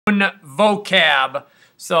vocab.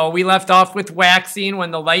 So we left off with waxing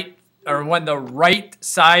when the light, or when the right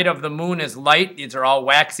side of the moon is light. These are all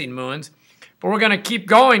waxing moons. But we're going to keep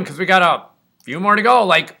going because we got a few more to go,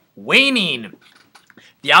 like waning.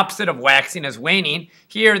 The opposite of waxing is waning.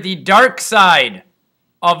 Here, the dark side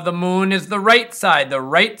of the moon is the right side. The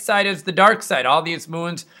right side is the dark side. All these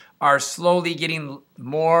moons are slowly getting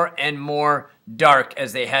more and more dark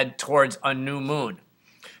as they head towards a new moon.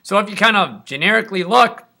 So if you kind of generically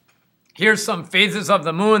look, here's some phases of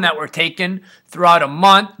the moon that were taken throughout a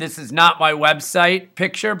month. This is not my website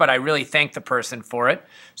picture, but I really thank the person for it.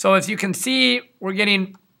 So as you can see, we're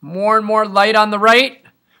getting more and more light on the right.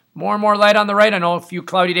 More and more light on the right. I know a few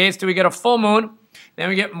cloudy days till we get a full moon. Then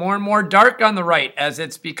we get more and more dark on the right as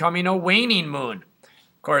it's becoming a waning moon.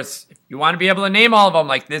 Of course, if you want to be able to name all of them,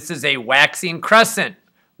 like this is a waxing crescent,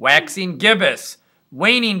 waxing gibbous,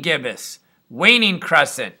 waning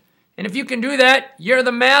crescent. And if you can do that, you're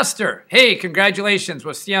the master. Hey, congratulations.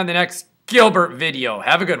 We'll see you on the next Gilbert video.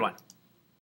 Have a good one.